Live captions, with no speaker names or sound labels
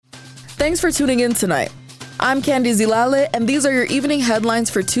Thanks for tuning in tonight. I'm Candy Zilale, and these are your evening headlines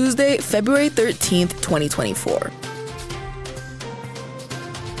for Tuesday, February 13th, 2024.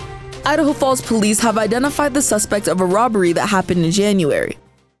 Idaho Falls Police have identified the suspect of a robbery that happened in January.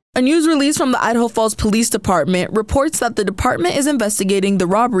 A news release from the Idaho Falls Police Department reports that the department is investigating the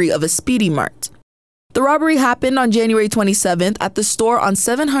robbery of a Speedy Mart. The robbery happened on January 27th at the store on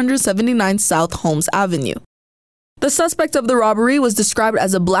 779 South Holmes Avenue. The suspect of the robbery was described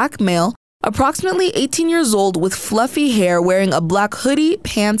as a black male, approximately 18 years old, with fluffy hair, wearing a black hoodie,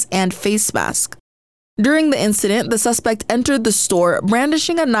 pants, and face mask. During the incident, the suspect entered the store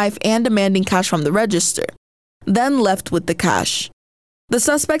brandishing a knife and demanding cash from the register, then left with the cash. The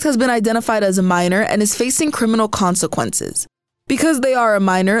suspect has been identified as a minor and is facing criminal consequences. Because they are a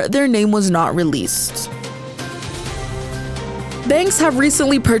minor, their name was not released. Banks have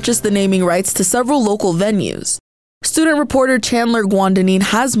recently purchased the naming rights to several local venues. Student reporter Chandler Guadgnin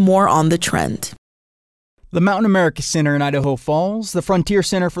has more on the trend. The Mountain America Center in Idaho Falls, the Frontier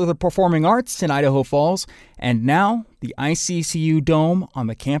Center for the Performing Arts in Idaho Falls, and now the ICCU Dome on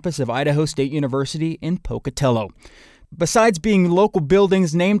the campus of Idaho State University in Pocatello. Besides being local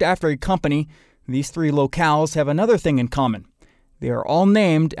buildings named after a company, these three locales have another thing in common. They are all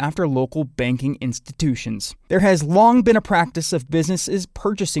named after local banking institutions. There has long been a practice of businesses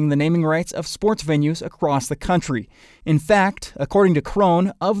purchasing the naming rights of sports venues across the country. In fact, according to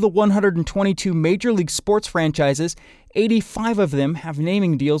Crone, of the 122 Major League sports franchises, 85 of them have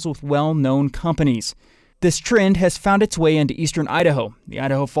naming deals with well-known companies. This trend has found its way into eastern Idaho. The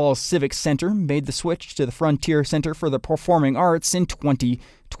Idaho Falls Civic Center made the switch to the Frontier Center for the Performing Arts in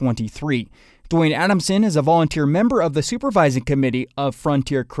 2023. Dwayne Adamson is a volunteer member of the supervising committee of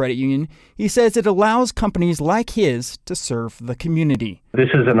Frontier Credit Union. He says it allows companies like his to serve the community. This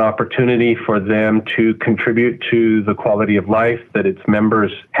is an opportunity for them to contribute to the quality of life that its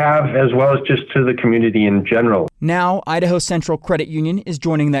members have, as well as just to the community in general. Now, Idaho Central Credit Union is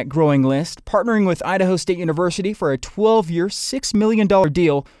joining that growing list, partnering with Idaho State University for a 12-year, $6 million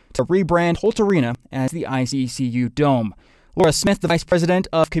deal to rebrand Holt Arena as the ICCU Dome. Laura Smith, the Vice President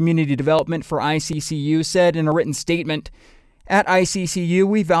of Community Development for ICCU, said in a written statement, "At ICCU,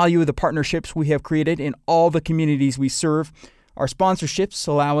 we value the partnerships we have created in all the communities we serve. Our sponsorships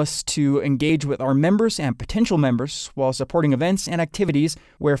allow us to engage with our members and potential members while supporting events and activities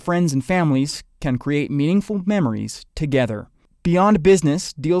where friends and families can create meaningful memories together." Beyond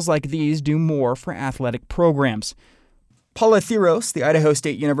business, deals like these do more for athletic programs. Paula Theros, the Idaho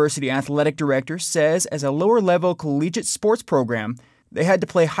State University athletic director, says as a lower-level collegiate sports program, they had to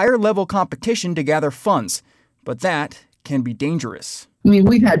play higher-level competition to gather funds, but that can be dangerous.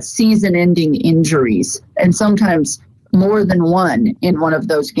 We've had season-ending injuries, and sometimes more than one in one of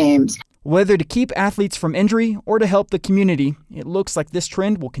those games. Whether to keep athletes from injury or to help the community, it looks like this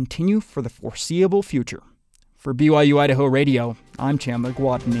trend will continue for the foreseeable future. For BYU-Idaho Radio, I'm Chandler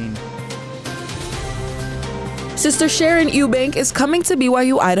Guadgnin. Sister Sharon Eubank is coming to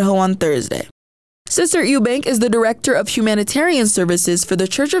BYU-Idaho on Thursday. Sister Eubank is the Director of Humanitarian Services for the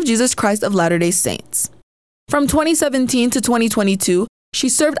Church of Jesus Christ of Latter-day Saints. From 2017 to 2022, she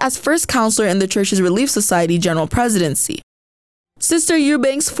served as first counselor in the church's Relief Society General Presidency. Sister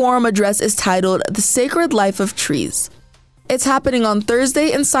Eubank's forum address is titled The Sacred Life of Trees. It's happening on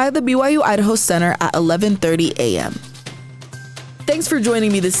Thursday inside the BYU-Idaho Center at 11:30 a.m. Thanks for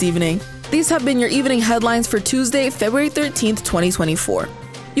joining me this evening. These have been your evening headlines for Tuesday, February 13th, 2024.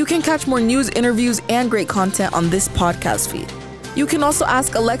 You can catch more news, interviews, and great content on this podcast feed. You can also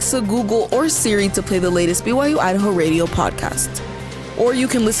ask Alexa, Google, or Siri to play the latest BYU-Idaho radio podcast. Or you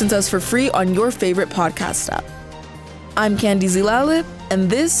can listen to us for free on your favorite podcast app. I'm Candy Zilale, and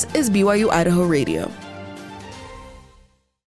this is BYU-Idaho Radio.